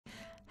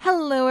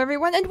Hello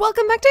everyone and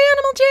welcome back to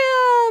Animal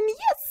Jam!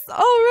 Yes!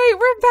 Alright,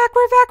 we're back!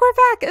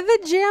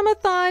 The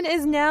Jam-a-thon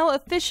is now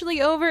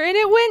officially over and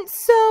it went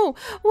so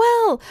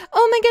well!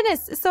 Oh my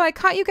goodness! So I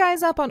caught you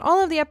guys up on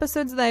all of the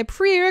episodes that I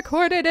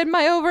pre-recorded in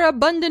my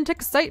overabundant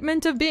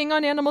excitement of being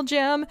on Animal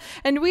Jam,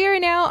 and we are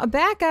now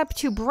back up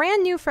to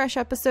brand new fresh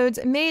episodes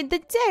made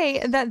the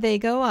day that they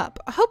go up.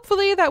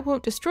 Hopefully that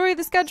won't destroy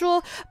the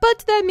schedule,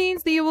 but that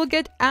means that you will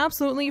get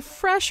absolutely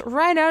fresh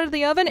right out of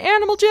the oven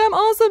Animal Jam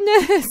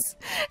awesomeness!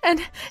 And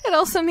it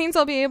also means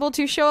I'll be able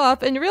to show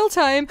off in real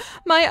time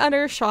my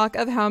utter shock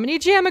of how many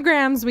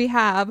jamograms we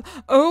have.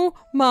 Oh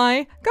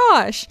my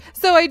gosh.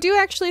 So I do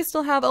actually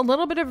still have a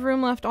little bit of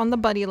room left on the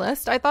buddy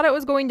list. I thought it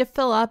was going to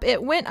fill up.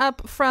 It went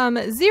up from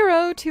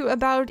 0 to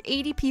about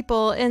 80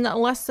 people in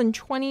less than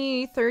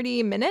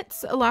 20-30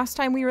 minutes last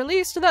time we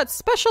released that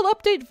special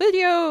update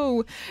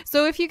video.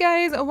 So if you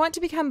guys want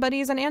to become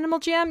buddies on Animal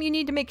Jam, you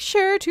need to make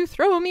sure to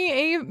throw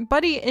me a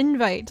buddy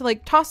invite.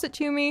 Like, toss it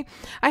to me.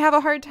 I have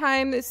a hard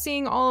time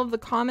seeing all of the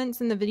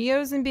comments in the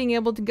videos and being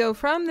able to go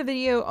from the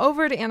video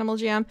over to Animal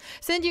Jam,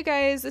 send you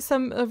guys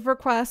some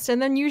requests,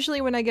 and then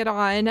usually when I get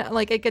on,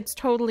 like, it gets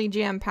totally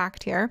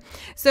jam-packed here.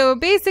 So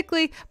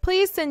basically,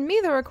 please send me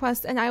the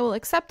request and I will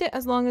accept it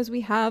as long as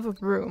we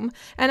have room.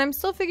 And I'm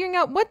still figuring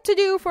out what to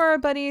do for our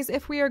buddies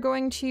if we are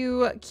going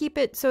to keep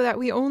it so that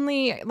we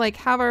only, like,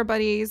 have our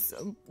buddies,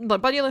 the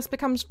buddy list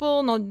becomes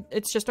full, no,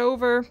 it's just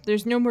over,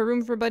 there's no more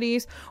room for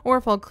buddies, or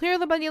if I'll clear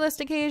the buddy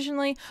list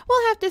occasionally,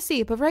 we'll have to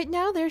see. But right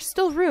now, there's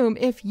still room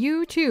if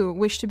you too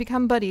wish to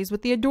become buddies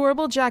with the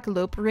adorable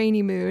jackalope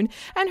Rainy Moon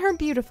and her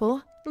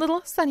beautiful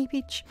little Sunny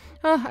Peach.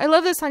 Oh, I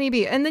love this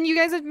honeybee. And then you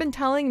guys have been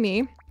telling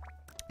me,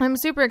 I'm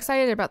super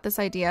excited about this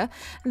idea,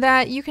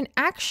 that you can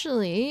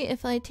actually,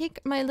 if I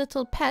take my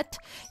little pet,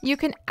 you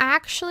can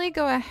actually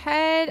go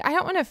ahead, I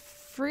don't want to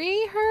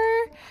free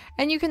her,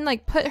 and you can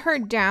like put her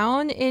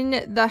down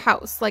in the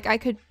house. Like I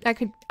could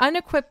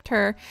unequip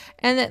her,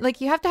 and then, like,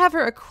 you have to have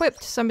her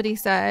equipped, somebody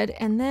said,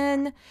 and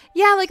then,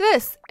 yeah, like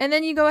this, and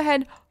then you go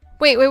ahead,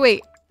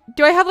 wait,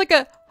 do I have like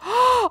a,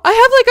 I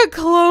have like a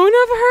clone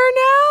of her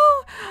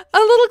now? A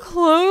little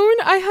clone?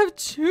 I have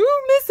two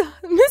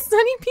Miss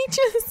Sunny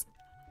Peaches?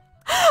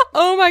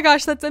 Oh my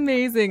gosh, that's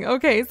amazing.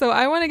 Okay, so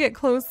I want to get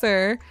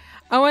closer.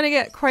 I want to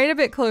get quite a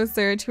bit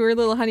closer to her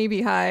little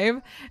honeybee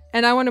hive,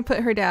 and I want to put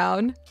her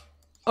down.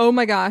 Oh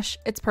my gosh,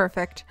 it's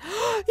perfect.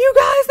 You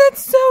guys,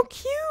 that's so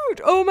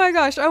cute! Oh my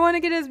gosh, I want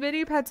to get as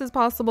many pets as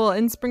possible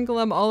and sprinkle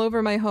them all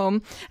over my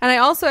home. And I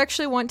also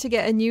actually want to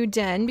get a new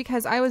den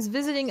because I was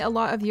visiting a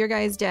lot of your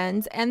guys'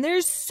 dens and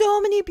there's so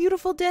many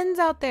beautiful dens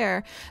out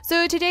there.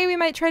 So today we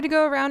might try to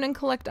go around and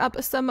collect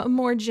up some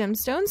more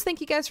gemstones.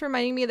 Thank you guys for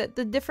reminding me that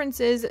the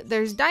difference is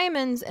there's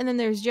diamonds and then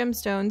there's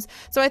gemstones.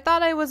 So I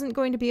thought I wasn't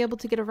going to be able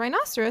to get a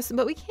rhinoceros,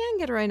 but we can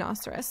get a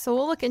rhinoceros. So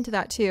we'll look into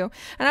that too.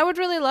 And I would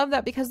really love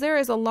that because there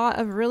is a lot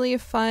of really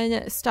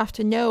fun stuff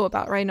to know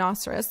about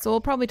rhinoceros, so we'll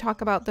probably talk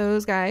about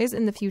those guys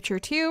in the future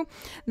too.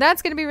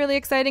 That's going to be really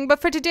exciting, but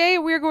for today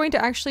we're going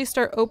to actually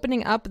start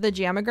opening up the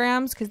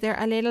jamograms because they're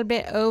a little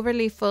bit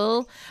overly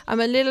full. I'm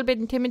a little bit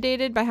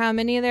intimidated by how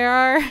many there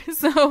are,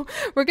 so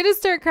we're going to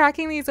start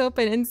cracking these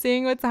open and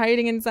seeing what's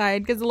hiding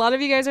inside, because a lot of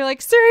you guys are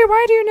like, Siri,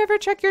 why do you never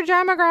check your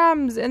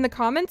jamograms in the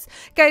comments?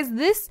 Guys,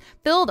 this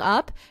filled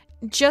up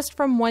just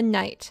from one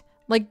night,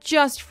 like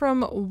just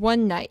from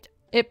one night.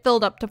 It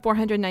filled up to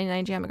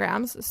 499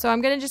 jamograms. So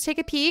I'm going to just take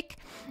a peek.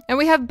 And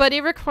we have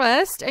buddy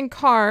request and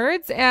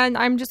cards. And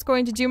I'm just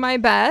going to do my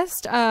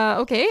best.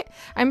 Okay.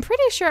 I'm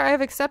pretty sure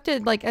I've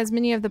accepted like as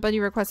many of the buddy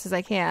requests as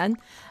I can.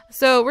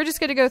 So we're just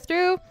going to go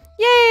through.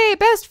 Yay!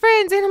 Best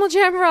friends! Animal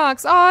Jam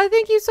rocks! Aw,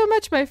 thank you so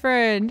much, my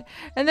friend!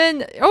 And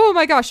then, oh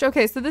my gosh,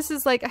 okay, so this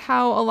is like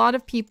how a lot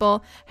of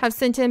people have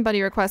sent in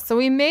buddy requests. So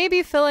we may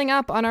be filling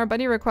up on our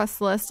buddy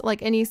request list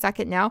like any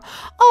second now.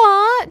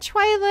 Aw,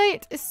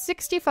 Twilight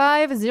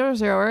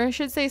 6500, or I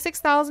should say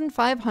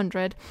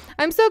 6,500.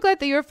 I'm so glad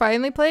that you're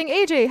finally playing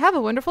AJ. Have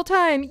a wonderful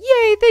time.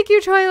 Yay! Thank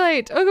you,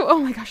 Twilight! Oh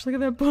my gosh, look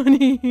at that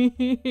bunny.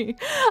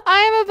 I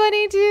am a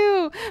bunny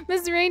too!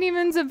 Miss Rainy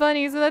Moon's a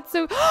bunny, so that's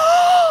so...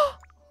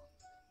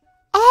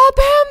 A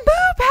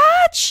bamboo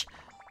patch!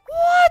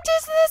 What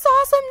is this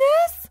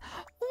awesomeness?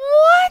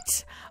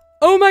 What?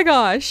 Oh my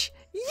gosh.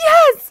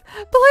 Yes!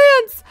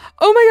 Plants!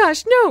 Oh my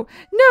gosh, no!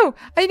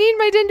 I need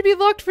my den to be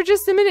locked for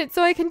just a minute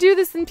so I can do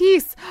this in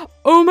peace.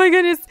 Oh my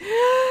goodness.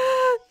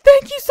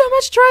 Thank you so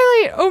much,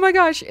 Twilight! Oh my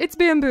gosh, it's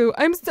bamboo.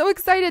 I'm so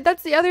excited.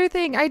 That's the other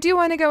thing. I do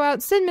want to go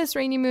out, send Miss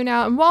Rainy Moon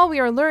out, and while we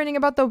are learning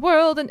about the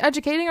world and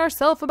educating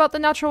ourselves about the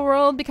natural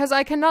world, because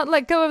I cannot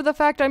let go of the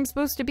fact I'm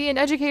supposed to be an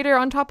educator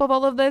on top of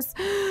all of this,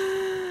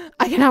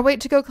 I cannot wait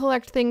to go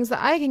collect things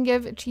that I can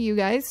give to you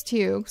guys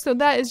too. So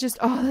that is just,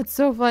 oh, that's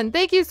so fun.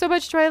 Thank you so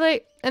much,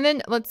 Twilight. And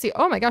then let's see.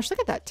 Oh my gosh,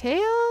 look at that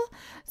tail.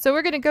 So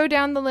we're going to go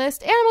down the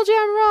list. Animal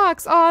Jam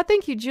rocks. Oh,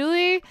 thank you,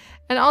 Julie.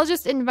 And I'll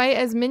just invite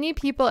as many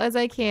people as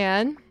I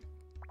can.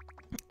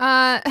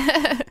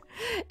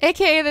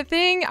 AKA the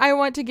thing I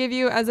want to give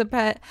you as a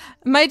pet.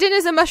 My den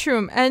is a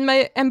mushroom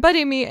and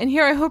buddy me, and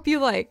here I hope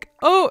you like.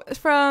 Oh,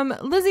 from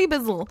Lizzie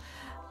Bizzle.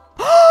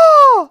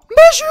 Oh,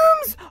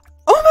 mushrooms!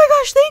 Oh my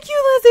gosh, thank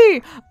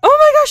Yay!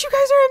 Oh my gosh, you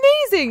guys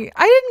are amazing!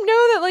 I didn't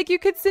know that like you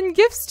could send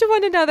gifts to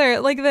one another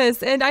like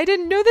this, and I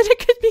didn't know that it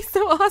could be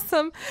so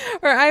awesome,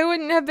 or I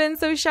wouldn't have been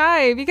so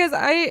shy, because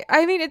I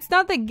mean, it's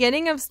not the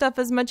getting of stuff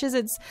as much as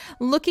it's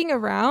looking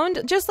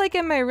around, just like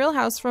in my real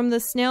house from the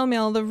snail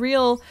mail, the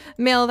real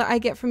mail that I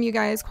get from you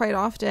guys quite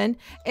often.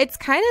 It's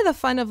kind of the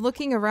fun of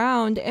looking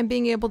around and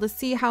being able to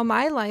see how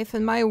my life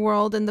and my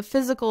world and the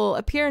physical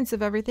appearance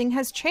of everything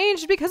has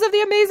changed because of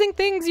the amazing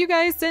things you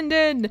guys send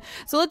in.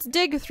 So let's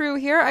dig through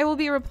here. I will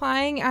be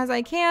replying as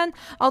I can.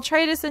 I'll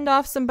try to send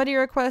off some buddy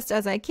requests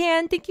as I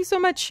can. Thank you so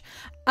much.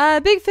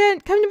 Big fan,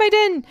 come to my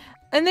den.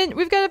 And then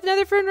we've got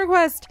another friend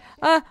request.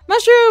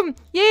 Mushroom!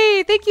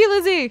 Yay! Thank you,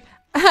 Lizzie!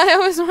 I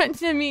always wanted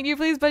to meet you.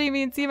 Please buddy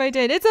me and see my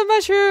den. It's a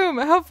mushroom!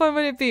 How fun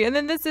would it be? And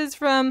then this is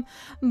from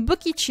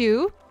Bookie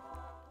Chew.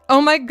 Oh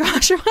my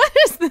gosh, what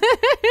is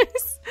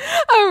this?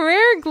 A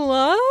rare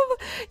glove?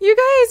 You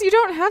guys, you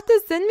don't have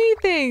to send me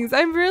things.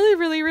 I'm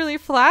really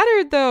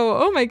flattered though.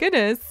 Oh my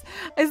goodness.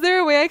 Is there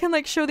a way I can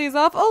like show these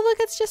off? Oh look,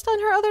 it's just on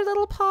her other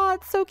little paw.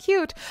 It's so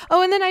cute.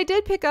 Oh, and then I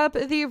did pick up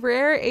the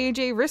rare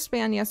AJ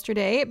wristband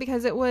yesterday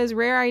because it was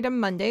Rare Item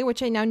Monday,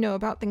 which I now know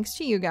about thanks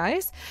to you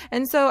guys.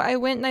 And so I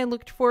went and I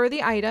looked for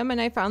the item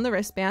and I found the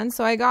wristband.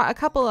 So I got a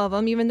couple of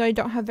them, even though I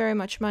don't have very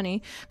much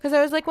money, because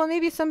I was like, well,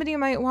 maybe somebody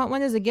might want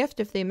one as a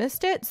gift if they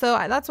missed it. So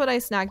that's what I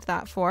snagged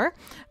that for.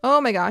 Oh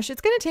my gosh,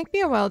 it's going to take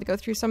me a while to go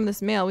through some of this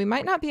mail. We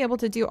might not be able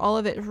to do all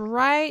of it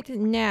right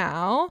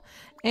now.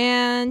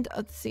 And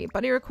let's see,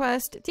 buddy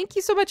request. Thank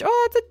you so much.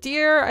 Oh, it's a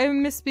deer. I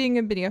miss being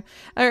a video,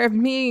 or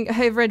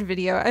I've read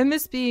video. I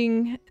miss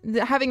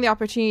having the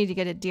opportunity to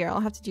get a deer. I'll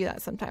have to do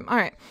that sometime. All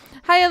right.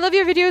 Hi, I love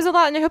your videos a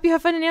lot, and I hope you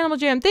have fun in Animal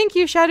Jam. Thank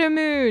you, Shadow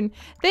Moon.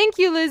 Thank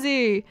you,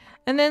 Lizzie.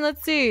 And then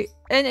let's see.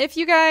 And if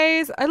you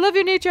guys, I love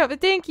your nature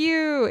outfit. Thank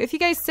you. If you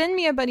guys send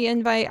me a buddy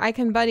invite, I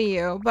can buddy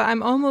you, but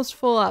I'm almost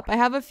full up. I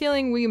have a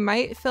feeling we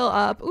might fill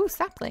up. Ooh,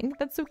 sapling.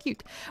 That's so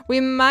cute.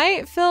 We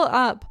might fill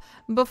up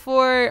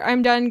before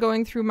I'm done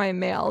going through my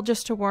mail,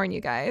 just to warn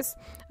you guys.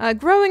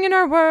 Growing in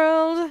our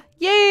world.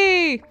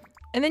 Yay.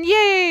 And then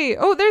yay.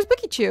 Oh, there's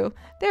Bookie Chew.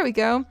 There we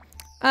go.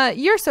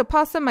 You're so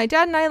possum. My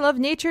dad and I love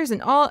nature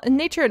and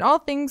all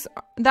things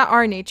that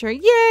are nature.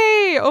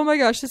 Yay! Oh my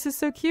gosh, this is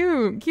so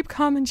cute. Keep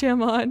calm and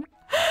jam on.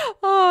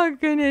 Oh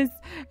goodness.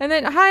 And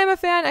then hi, I'm a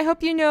fan. I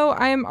hope you know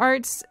I'm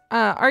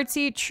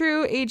artsy.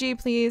 True, AJ,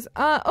 please.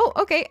 Oh,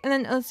 okay. And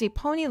then let's see,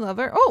 pony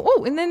lover.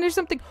 Oh, and then there's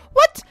something.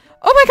 What?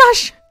 Oh my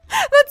gosh.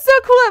 That's so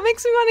cool. That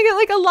makes me want to get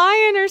like a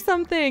lion or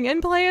something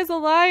and play as a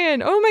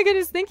lion. Oh my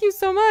goodness. Thank you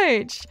so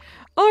much.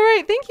 All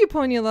right. Thank you,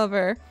 pony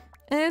lover.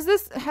 And is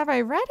this, have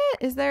I read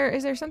it? Is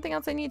there something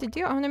else I need to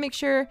do? I want to make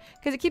sure,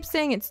 because it keeps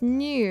saying it's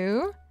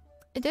new.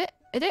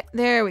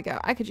 There we go.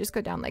 I could just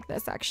go down like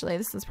this, actually.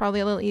 This is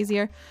probably a little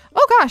easier.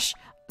 Oh gosh,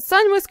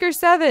 Sun Whisker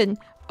 7.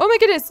 Oh my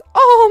goodness.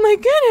 Oh my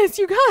goodness,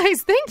 you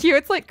guys, thank you.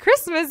 It's like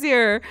Christmas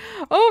here.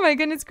 Oh my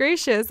goodness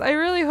gracious. I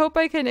really hope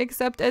I can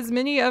accept as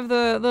many of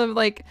the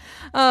like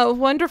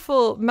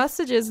wonderful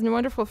messages and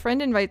wonderful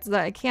friend invites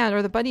that I can,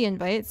 or the buddy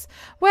invites.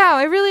 Wow,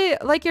 I really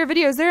like your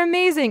videos. They're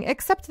amazing,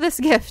 except this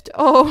gift.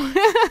 Oh,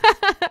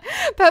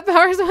 Pet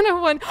Powers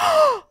 101.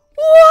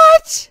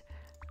 What?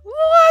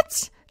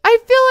 What? I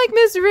feel like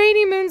Miss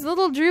Rainy Moon's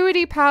little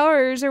druidy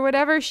powers, or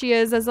whatever she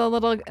is, as a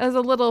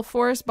little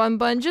forest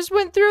bun just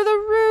went through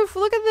the roof.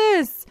 Look at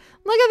this.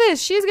 Look at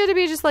this. She's going to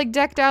be just like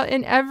decked out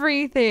in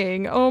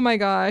everything. Oh my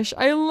gosh.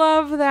 I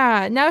love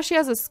that. Now she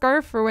has a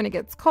scarf for when it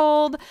gets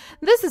cold.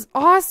 This is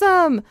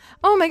awesome.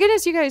 Oh my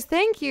goodness, you guys.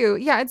 Thank you.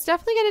 Yeah, it's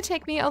definitely going to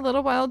take me a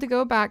little while to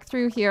go back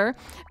through here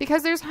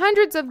because there's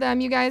hundreds of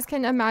them. You guys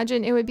can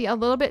imagine it would be a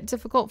little bit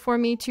difficult for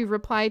me to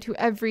reply to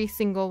every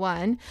single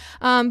one.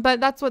 But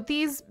that's what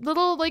these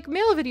little like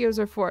mail videos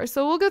are for.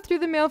 So we'll go through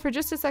the mail for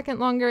just a second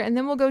longer and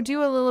then we'll go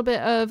do a little bit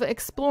of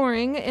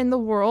exploring in the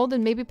world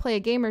and maybe play a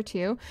game or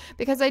two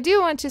because I do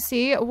want to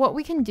see what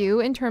we can do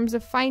in terms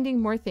of finding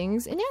more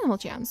things in Animal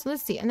Jam. So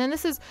let's see. And then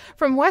this is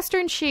from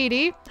Western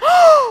Shady.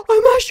 Oh, a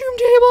mushroom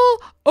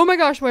table. Oh my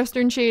gosh,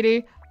 Western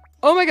Shady.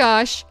 Oh my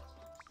gosh.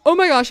 Oh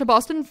my gosh, a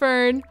Boston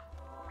Fern.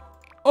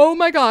 Oh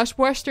my gosh,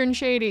 Western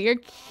Shady. You're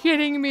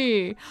kidding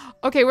me.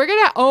 Okay, we're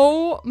gonna,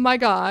 oh my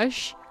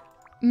gosh.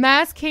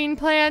 Mass cane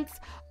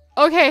plants.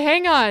 Okay,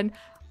 hang on.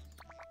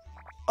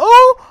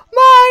 Oh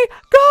my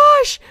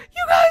gosh.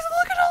 You guys,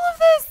 look at all of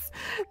this.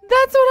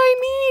 That's what I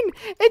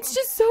mean. It's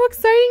just so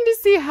exciting to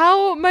see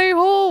how my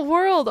whole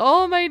world,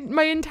 all my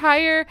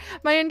entire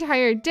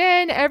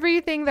den,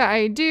 everything that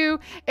I do,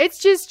 it's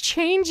just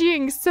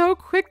changing so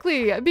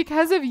quickly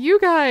because of you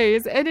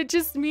guys. And it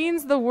just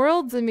means the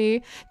world to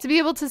me to be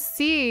able to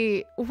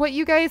see what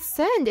you guys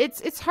send.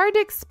 It's hard to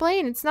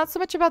explain. It's not so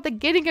much about the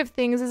getting of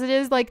things as it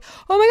is like,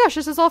 oh my gosh,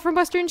 this is all from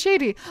Western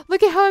Shady.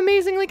 Look at how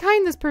amazingly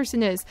kind this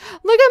person is.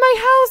 Look at my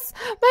house.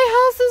 My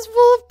house is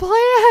full of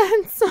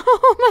plants.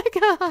 Oh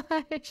my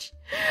gosh.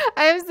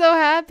 I am so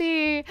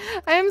happy.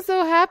 I am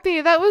so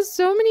happy. That was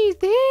so many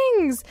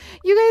things.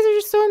 You guys are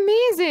just so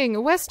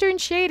amazing. Western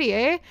Shady,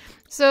 eh?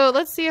 So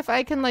let's see if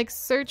I can like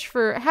search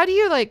for, how do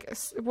you like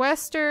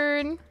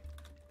Western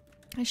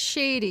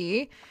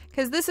Shady?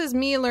 because this is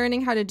me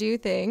learning how to do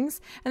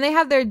things. And they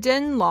have their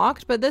den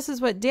locked, but this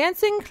is what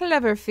Dancing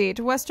Clever Feet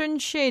Western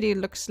Shady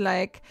looks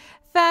like.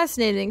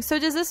 Fascinating. So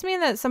does this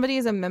mean that somebody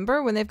is a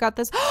member when they've got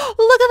this? Look at the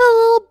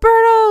little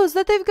birdos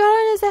that they've got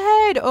on his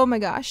head. Oh my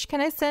gosh. Can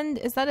I send?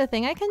 Is that a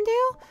thing I can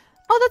do?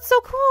 Oh, that's so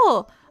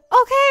cool.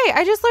 Okay,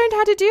 I just learned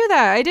how to do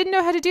that. I didn't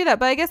know how to do that,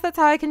 but I guess that's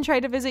how I can try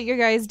to visit your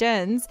guys'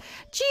 dens.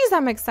 Jeez,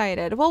 I'm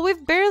excited. Well,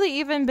 we've barely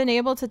even been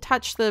able to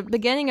touch the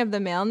beginning of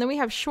the mail, and then we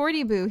have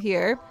Shorty Boo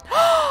here.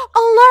 A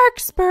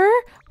larkspur?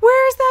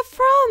 Where is that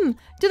from?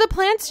 Do the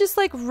plants just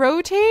like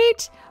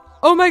rotate?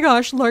 Oh my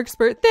gosh,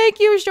 larkspur.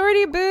 Thank you,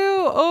 Shorty Boo.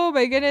 Oh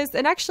my goodness.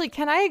 And actually,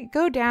 can I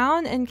go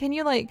down and can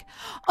you like,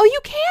 oh, you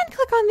can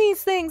click on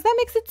these things. That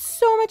makes it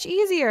so much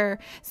easier.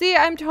 See,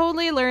 I'm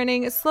totally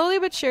learning slowly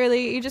but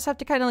surely. You just have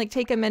to kind of like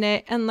take a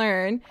minute and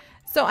learn.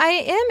 So I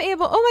am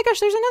able, oh my gosh,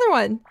 there's another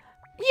one.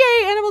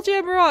 Yay, Animal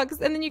Jam rocks.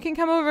 And then you can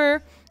come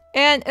over.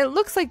 And it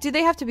looks like, do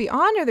they have to be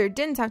on or their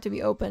dens have to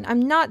be open?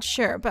 I'm not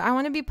sure, but I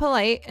want to be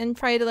polite and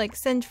try to like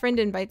send friend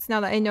invites now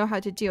that I know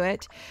how to do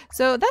it.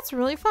 So that's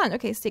really fun.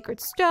 Okay,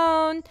 Sacred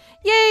Stone.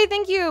 Yay,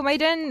 thank you. My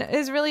den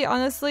is really,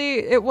 honestly,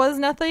 it was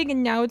nothing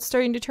and now it's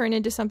starting to turn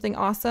into something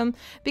awesome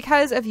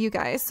because of you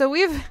guys. So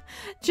we've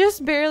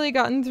just barely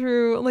gotten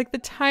through like the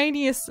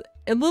tiniest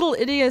little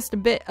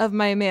ittiest bit of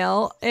my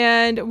mail,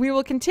 and we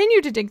will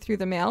continue to dig through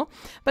the mail,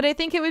 but I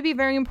think it would be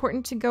very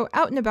important to go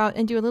out and about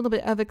and do a little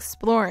bit of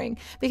exploring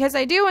because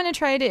I do want to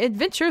try to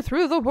adventure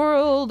through the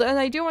world, and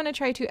I do want to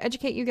try to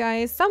educate you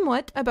guys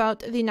somewhat about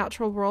the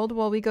natural world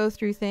while we go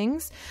through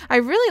things. I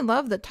really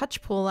love the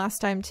touch pool last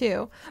time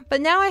too,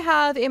 but now I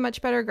have a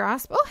much better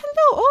grasp. Oh,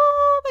 hello.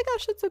 Oh my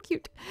gosh, that's so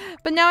cute.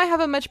 But now I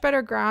have a much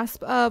better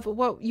grasp of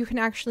what you can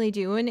actually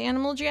do in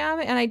Animal Jam,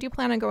 and I do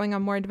plan on going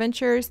on more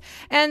adventures,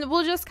 and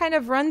we'll just kind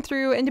of run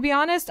through. And to be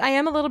honest, I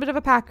am a little bit of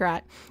a pack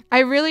rat. I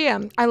really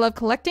am. I love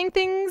collecting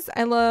things.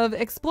 I love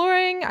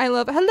exploring. I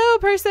love, hello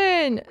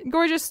person,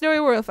 gorgeous snowy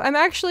wolf. I'm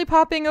actually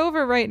popping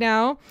over right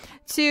now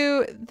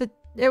to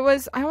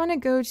I want to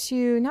go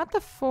to, not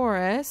the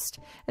forest.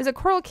 Is it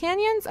Coral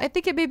Canyons? I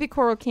think it may be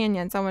Coral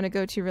Canyons I want to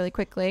go to really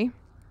quickly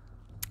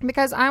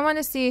because I want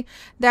to see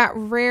that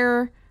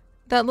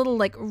little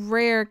like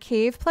rare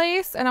cave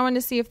place, and I want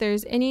to see if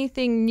there's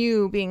anything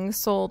new being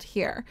sold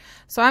here.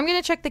 So I'm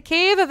going to check the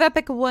Cave of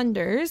Epic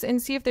Wonders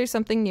and see if there's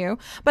something new.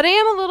 But I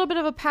am a little bit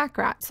of a pack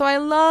rat, so I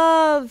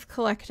love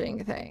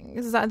collecting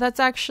things. That's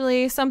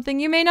actually something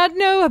you may not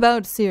know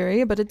about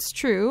Seri, but it's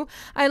true.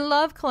 I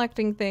love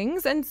collecting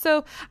things, and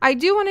so I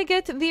do want to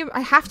get I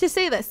have to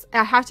say this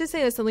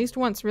at least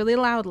once really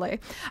loudly.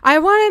 I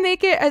want to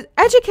make it as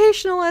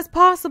educational as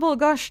possible,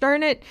 gosh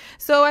darn it.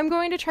 So I'm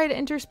going to try to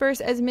intersperse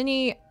as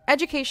many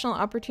educational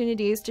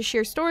opportunities to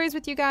share stories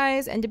with you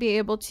guys and to be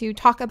able to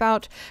talk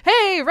about,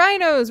 hey,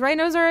 rhinos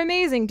are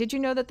amazing. Did you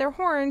know that their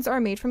horns are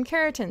made from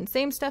keratin?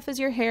 Same stuff as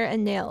your hair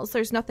and nails.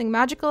 There's nothing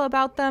magical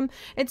about them.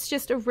 It's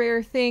just a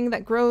rare thing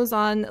that grows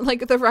on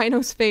like the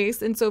rhino's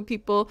face, and so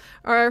people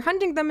are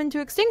hunting them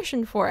into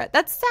extinction for it.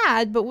 That's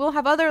sad, but we'll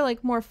have other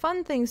like more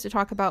fun things to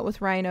talk about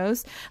with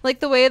rhinos, like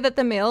the way that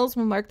the males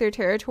will mark their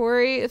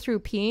territory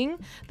through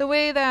peeing, the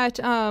way that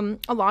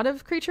a lot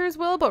of creatures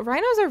will, but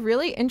rhinos are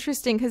really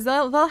interesting because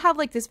they'll have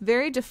like this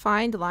very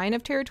defined line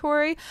of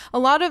territory. A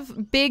lot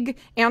of big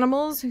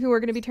animals who are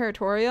going to be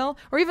territorial,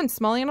 or even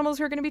small animals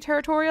who are going to be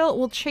territorial,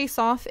 will chase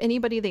off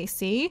anybody they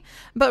see,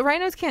 but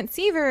rhinos can't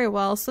see very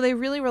well, so they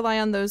really rely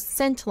on those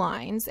scent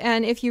lines.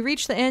 And if you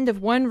reach the end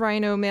of one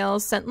rhino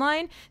male's scent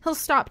line, he'll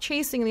stop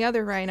chasing the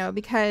other rhino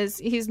because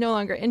he's no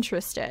longer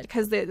interested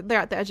because they're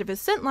at the edge of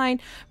his scent line,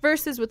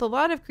 versus with a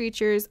lot of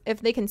creatures, if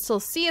they can still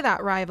see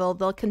that rival,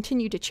 they'll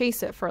continue to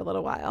chase it for a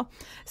little while.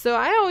 So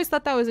I always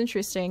thought that was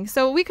interesting.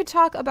 So we could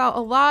talk about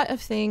a lot of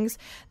things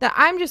that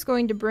I'm just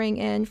going to bring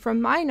in from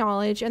my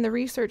knowledge and the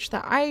research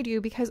that I do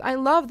because I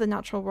love the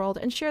natural world,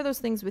 and share those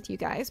things with you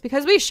guys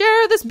because we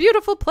share this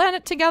beautiful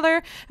planet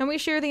together, and we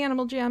share the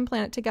Animal Jam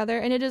planet together,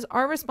 and it is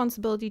our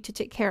responsibility to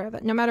take care of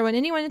it. No matter what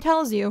anyone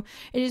tells you,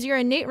 it is your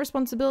innate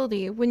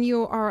responsibility when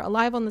you are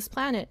alive on this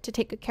planet to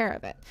take good care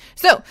of it.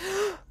 So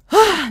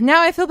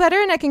now I feel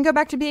better, and I can go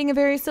back to being a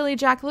very silly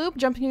jackalope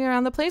jumping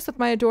around the place with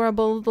my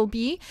adorable little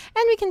bee,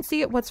 and we can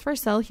see what's for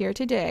sale here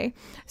today.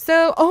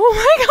 So, oh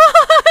my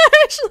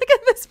gosh, look at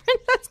this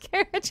princess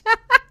carriage.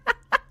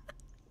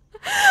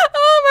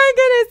 Oh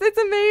my goodness,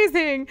 it's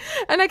amazing.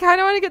 And I kind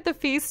of want to get the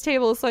feast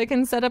table so I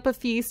can set up a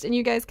feast and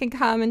you guys can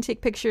come and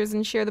take pictures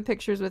and share the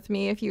pictures with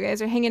me if you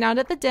guys are hanging out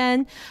at the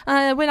den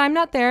when I'm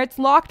not there. It's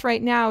locked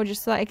right now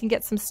just so that I can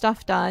get some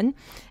stuff done.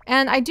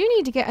 And I do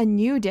need to get a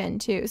new den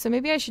too, so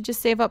maybe I should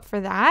just save up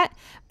for that.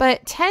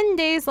 But 10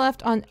 days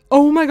left on,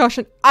 oh my gosh,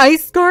 an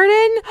ice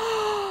garden?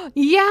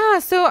 Yeah,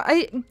 so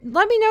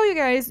let me know, you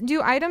guys,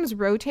 do items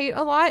rotate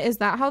a lot? Is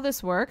that how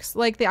this works?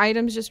 Like the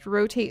items just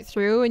rotate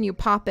through and you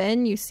pop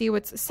in, you see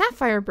what's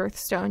Sapphire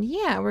Birthstone.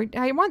 Yeah,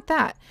 I want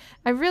that.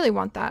 I really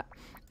want that.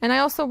 And I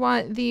also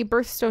want the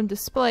birthstone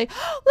display.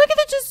 Look at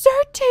the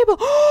dessert table.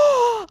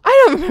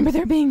 I don't remember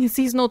there being a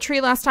seasonal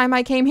tree last time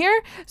I came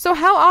here. So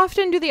how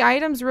often do the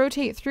items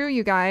rotate through,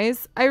 you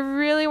guys? I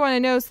really want to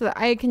know so that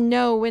I can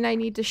know when I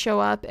need to show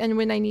up and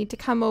when I need to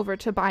come over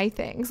to buy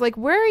things. Like,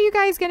 where are you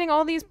guys getting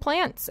all these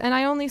plants? And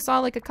I only saw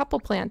like a couple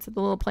plants at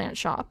the little plant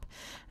shop.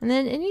 And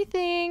then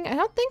anything, I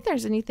don't think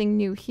there's anything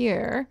new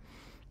here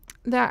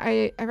that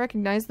I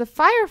recognize. The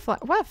firefly,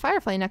 what,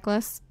 firefly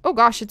necklace? Oh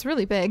gosh, it's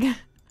really big.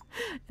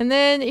 And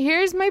then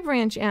here's my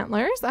branch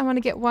antlers. I want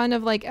to get one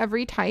of like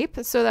every type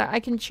so that I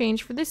can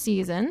change for the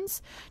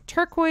seasons.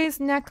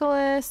 Turquoise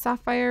necklace,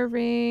 sapphire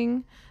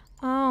ring.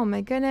 Oh my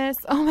goodness.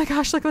 Oh my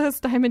gosh, look at those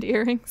diamond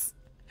earrings.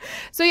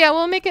 So yeah,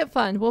 we'll make it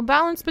fun. We'll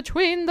balance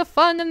between the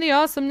fun and the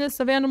awesomeness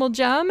of Animal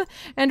Gem,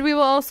 and we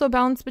will also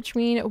balance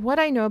between what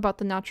I know about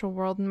the natural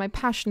world and my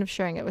passion of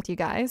sharing it with you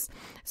guys.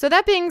 So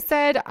that being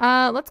said,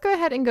 let's go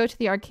ahead and go to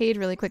the arcade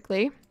really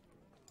quickly.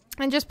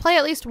 And just play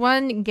at least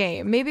one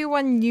game. Maybe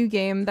one new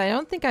game that I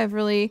don't think I've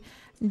really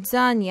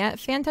done yet.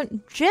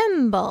 Phantom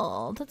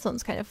Jimble. That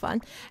sounds kind of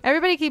fun.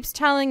 Everybody keeps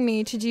telling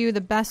me to do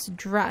the best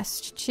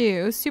dressed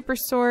too. Super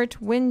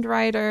Sort, Wind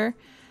Rider.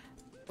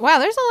 Wow,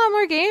 there's a lot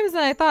more games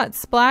than I thought.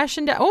 Splash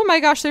and... Oh my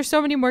gosh, there's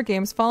so many more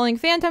games. Falling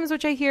Phantoms,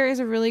 which I hear is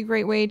a really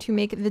great way to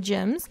make the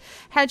gyms.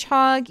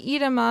 Hedgehog,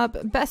 Eat 'em Up,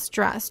 Best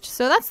Dressed.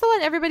 So that's the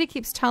one everybody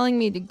keeps telling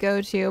me to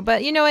go to.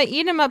 But you know what?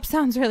 Eat 'em Up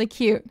sounds really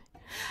cute.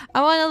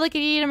 I want to look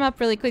at Eat 'em Up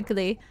really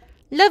quickly.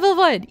 Level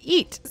 1,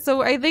 eat.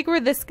 So I think we're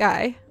this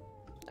guy.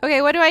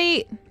 Okay, what do I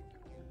eat?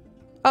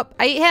 Oh,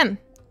 I eat him.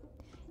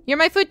 You're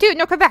my food too.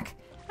 No, come back.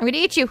 I'm gonna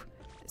eat you.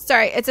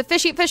 Sorry, it's a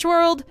fish eat fish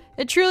world.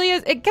 It truly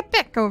is. Get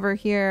back over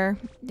here.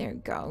 There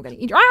you go. I'm gonna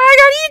eat you. Ah, I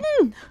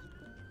got eaten!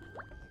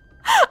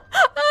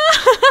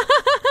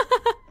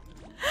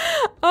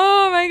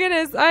 Oh my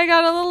goodness, I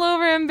got a little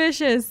over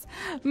ambitious.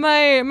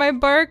 My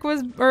bark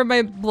was, or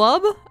my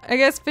blub, I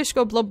guess fish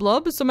go blub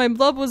blub, so my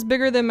blub was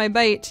bigger than my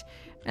bite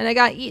and I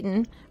got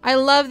eaten. I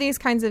love these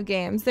kinds of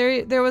games.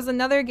 There was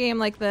another game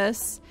like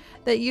this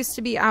that used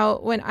to be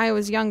out when I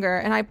was younger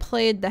and I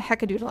played the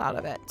heckadoodle out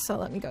of it. So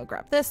let me go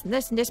grab this and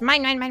this and this.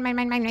 Mine.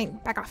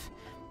 Back off.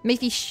 My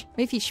fish.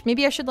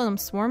 Maybe I should let them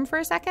swarm for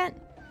a second.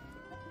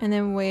 And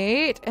then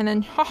wait, and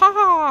then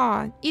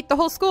eat the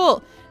whole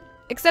school.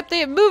 Except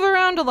they move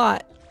around a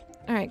lot.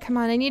 All right, come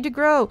on, I need to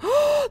grow.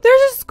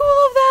 There's a school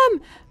of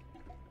them.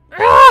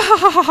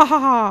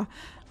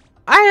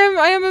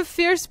 I am a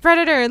fierce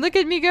predator. Look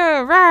at me go.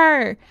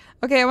 Rawr.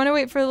 Okay, I want to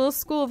wait for a little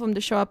school of them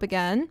to show up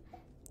again.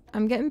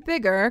 I'm getting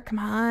bigger. Come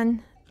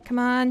on.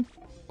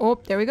 Oh,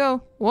 there we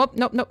go. Whoop,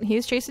 nope.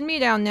 He's chasing me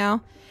down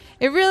now.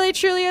 It really,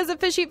 truly is a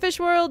fish eat fish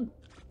world.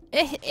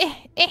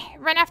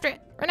 Run after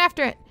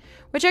it.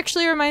 Which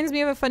actually reminds me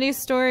of a funny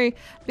story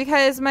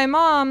because my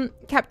mom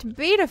kept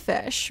betta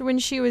fish when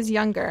she was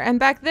younger.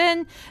 And back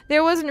then,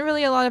 there wasn't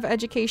really a lot of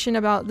education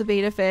about the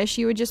betta fish.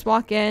 You would just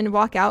walk in,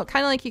 walk out,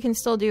 kind of like you can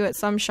still do at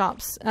some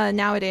shops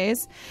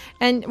nowadays,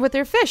 and with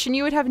their fish, and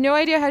you would have no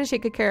idea how to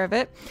take good care of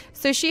it.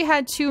 So she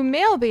had 2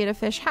 male betta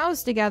fish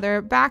housed together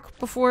back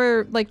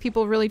before like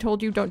people really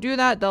told you don't do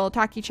that. They'll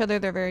attack each other.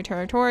 They're very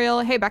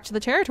territorial. Hey, back to the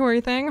territory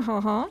thing.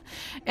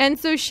 And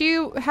so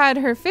she had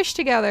her fish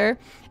together,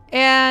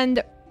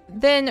 and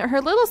then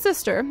her little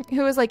sister,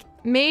 who was like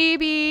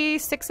maybe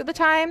 6 at the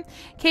time,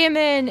 came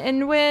in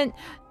and went,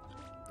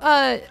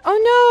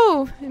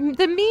 oh no,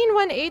 the mean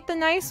one ate the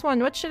nice one.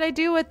 What should I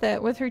do with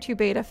it, with her 2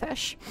 betta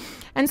fish?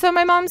 And so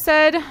my mom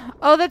said,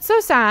 oh, that's so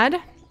sad.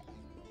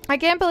 I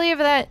can't believe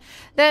that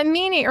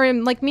meanie, or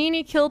like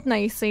meanie killed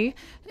nicey.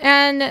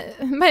 And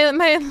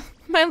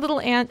my little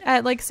aunt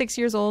at like 6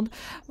 years old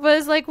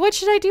was like, what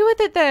should I do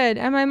with it then?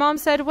 And my mom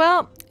said,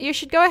 well, you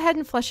should go ahead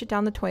and flush it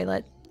down the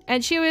toilet.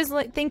 And she was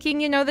like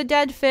thinking, you know, the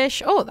dead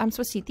fish. Oh, I'm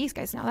supposed to eat these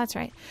guys now. That's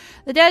right.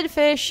 The dead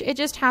fish, it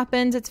just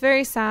happens. It's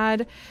very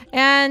sad.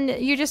 And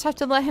you just have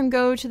to let him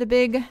go to the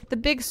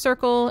big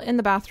circle in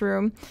the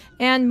bathroom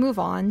and move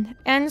on.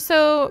 And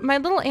so my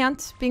little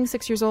aunt, being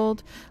 6 years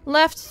old,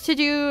 left to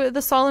do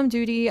the solemn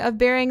duty of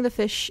burying the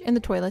fish in the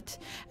toilet.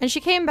 And she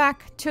came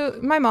back to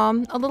my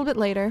mom a little bit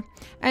later.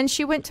 And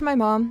she went to my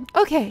mom,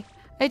 okay,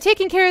 I've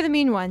taken care of the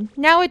mean one.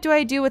 Now what do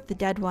I do with the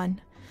dead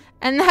one?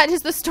 And that is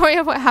the story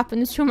of what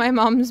happened to my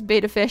mom's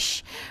betta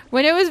fish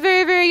when it was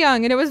very, very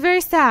young, and it was very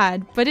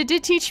sad. But it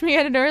did teach me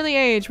at an early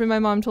age when my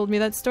mom told me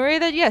that story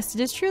that yes,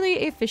 it is truly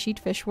a fish eat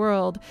fish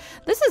world.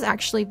 This is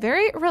actually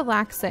very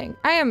relaxing.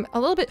 I am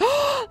a little bit,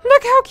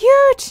 look how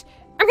cute!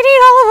 I'm gonna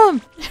eat all of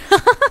them!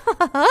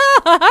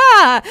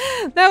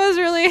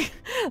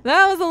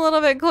 That was a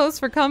little bit close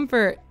for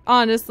comfort,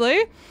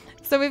 honestly.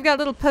 So we've got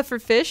little puffer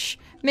fish,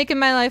 making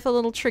my life a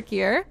little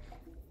trickier.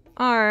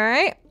 All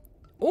right.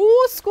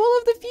 Oh, school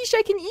of the fish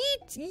I can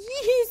eat.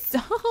 Yes.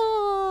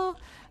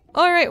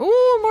 All right.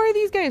 Oh, more of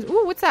these guys.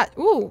 Oh, what's that?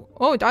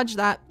 Oh, dodge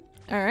that.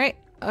 All right.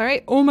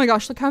 Oh my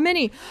gosh, look how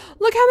many.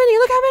 I want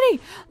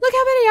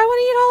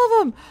to eat all of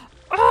them.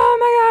 Oh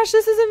my gosh,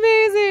 this is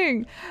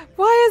amazing.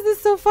 Why is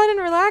this so fun and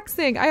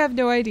relaxing? I have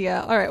no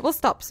idea. All right, we'll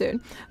stop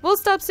soon. We'll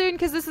stop soon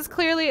because this is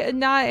clearly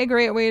not a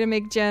great way to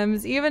make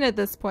gems, even at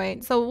this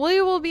point. So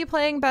we will be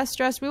playing Best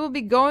Dressed. We will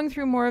be going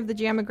through more of the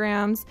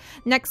Jamograms.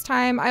 Next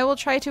time, I will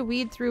try to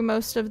weed through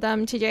most of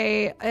them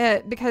today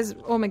because,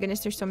 oh my goodness,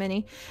 there's so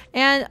many.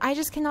 And I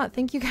just cannot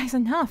thank you guys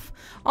enough.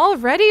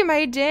 Already,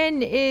 my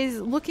den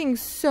is looking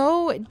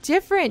so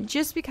different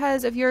just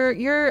because of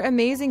your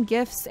amazing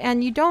gifts,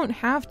 and you don't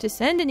have to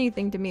send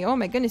anything to me. Oh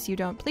my goodness, you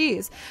don't.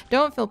 Please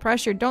don't feel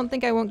pressured. Don't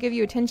think I won't give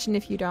you attention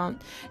if you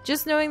don't.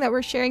 Just knowing that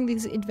we're sharing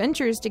these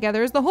adventures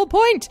together is the whole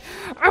point.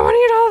 I want to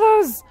eat all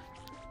those.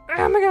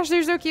 Oh my gosh,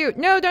 they're so cute.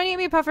 No, don't eat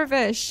me,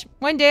 pufferfish.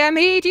 One day I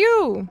may eat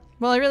you.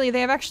 Well, really, they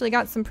have actually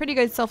got some pretty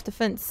good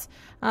self-defense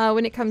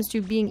when it comes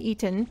to being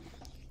eaten.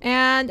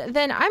 And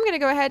then I'm going to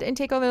go ahead and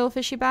take all the little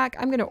fishy back.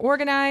 I'm going to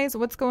organize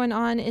what's going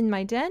on in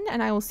my den,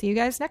 and I will see you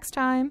guys next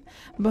time.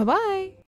 Bye-bye.